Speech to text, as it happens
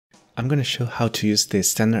I'm going to show how to use the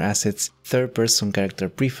standard assets Third Person Character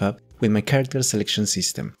Prefab with my character selection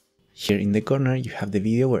system. Here in the corner you have the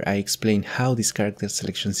video where I explain how this character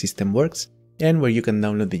selection system works and where you can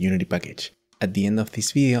download the Unity package. At the end of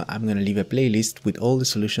this video I'm going to leave a playlist with all the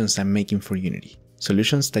solutions I'm making for Unity,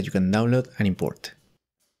 solutions that you can download and import.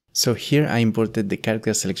 So here I imported the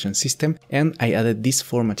character selection system and I added these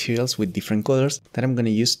 4 materials with different colors that I'm going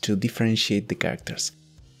to use to differentiate the characters.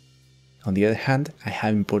 On the other hand, I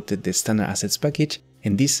have imported the standard assets package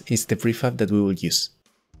and this is the prefab that we will use.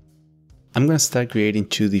 I'm going to start creating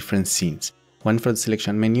 2 different scenes, one for the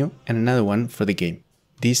selection menu and another one for the game.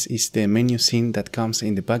 This is the menu scene that comes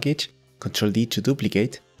in the package, Ctrl D to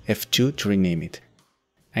duplicate, F2 to rename it.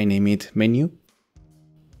 I name it menu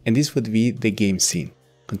and this would be the game scene.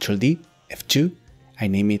 Ctrl D, F2, I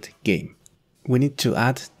name it game. We need to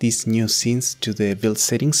add these new scenes to the build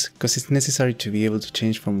settings because it's necessary to be able to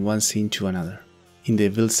change from one scene to another. In the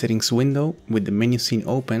build settings window, with the menu scene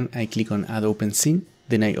open, I click on add open scene,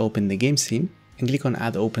 then I open the game scene and click on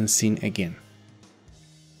add open scene again.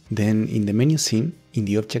 Then in the menu scene, in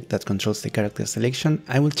the object that controls the character selection,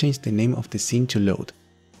 I will change the name of the scene to load.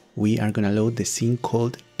 We are gonna load the scene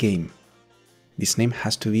called game. This name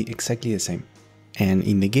has to be exactly the same. And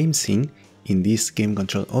in the game scene, in this game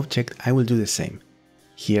control object, I will do the same.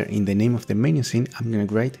 Here in the name of the menu scene, I'm gonna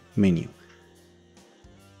write menu.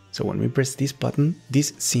 So when we press this button,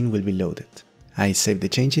 this scene will be loaded. I save the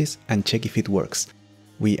changes and check if it works.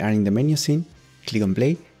 We are in the menu scene, click on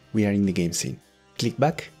play, we are in the game scene. Click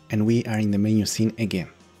back and we are in the menu scene again.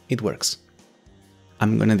 It works.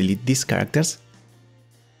 I'm gonna delete these characters,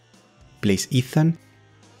 place Ethan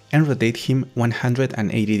and rotate him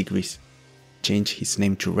 180 degrees. Change his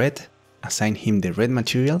name to red, assign him the red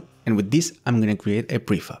material, and with this I'm gonna create a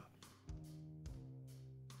prefab.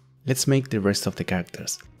 Let's make the rest of the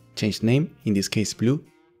characters. Change name, in this case blue,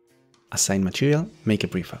 assign material, make a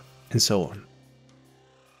prefab, and so on.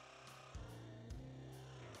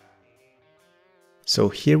 So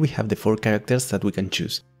here we have the 4 characters that we can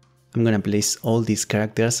choose. I'm gonna place all these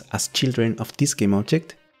characters as children of this game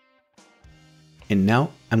object, and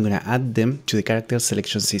now I'm gonna add them to the character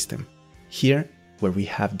selection system. Here, where we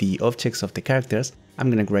have the objects of the characters, I'm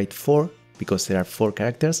gonna write 4 because there are 4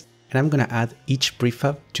 characters and I'm gonna add each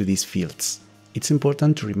prefab to these fields. It's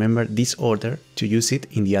important to remember this order to use it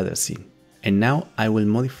in the other scene. And now I will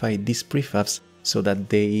modify these prefabs so that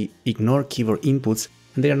they ignore keyboard inputs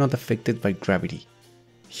and they are not affected by gravity.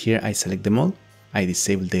 Here I select them all, I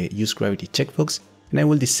disable the use gravity checkbox and I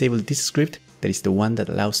will disable this script that is the one that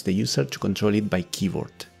allows the user to control it by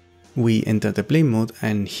keyboard. We enter the play mode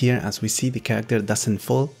and here as we see the character doesn't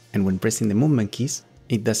fall and when pressing the movement keys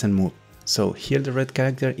it doesn't move. So here the red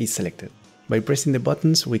character is selected. By pressing the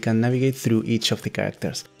buttons we can navigate through each of the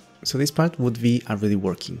characters. So this part would be already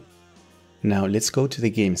working. Now let's go to the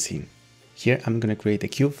game scene. Here I'm gonna create a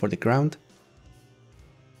cube for the ground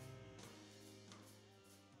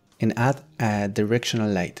and add a directional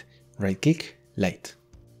light. Right click, light.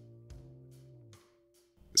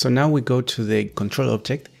 So now we go to the control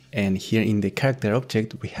object. And here in the character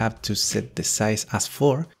object we have to set the size as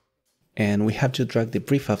 4 and we have to drag the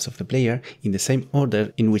prefabs of the player in the same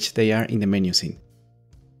order in which they are in the menu scene.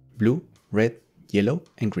 Blue, red, yellow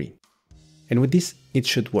and green. And with this it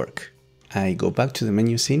should work. I go back to the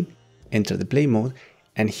menu scene, enter the play mode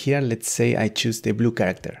and here let's say I choose the blue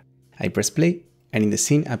character. I press play and in the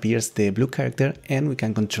scene appears the blue character and we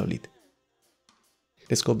can control it.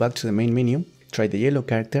 Let's go back to the main menu, try the yellow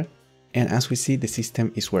character. And as we see, the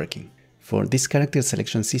system is working. For this character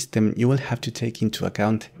selection system, you will have to take into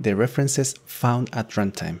account the references found at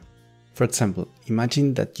runtime. For example,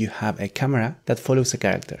 imagine that you have a camera that follows a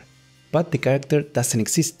character, but the character doesn't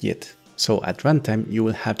exist yet. So at runtime, you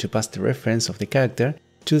will have to pass the reference of the character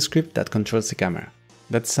to the script that controls the camera.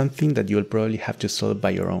 That's something that you will probably have to solve by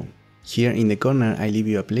your own. Here in the corner, I leave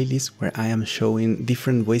you a playlist where I am showing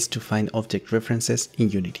different ways to find object references in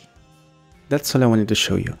Unity. That's all I wanted to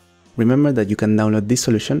show you. Remember that you can download this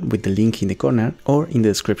solution with the link in the corner or in the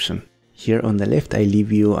description. Here on the left I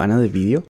leave you another video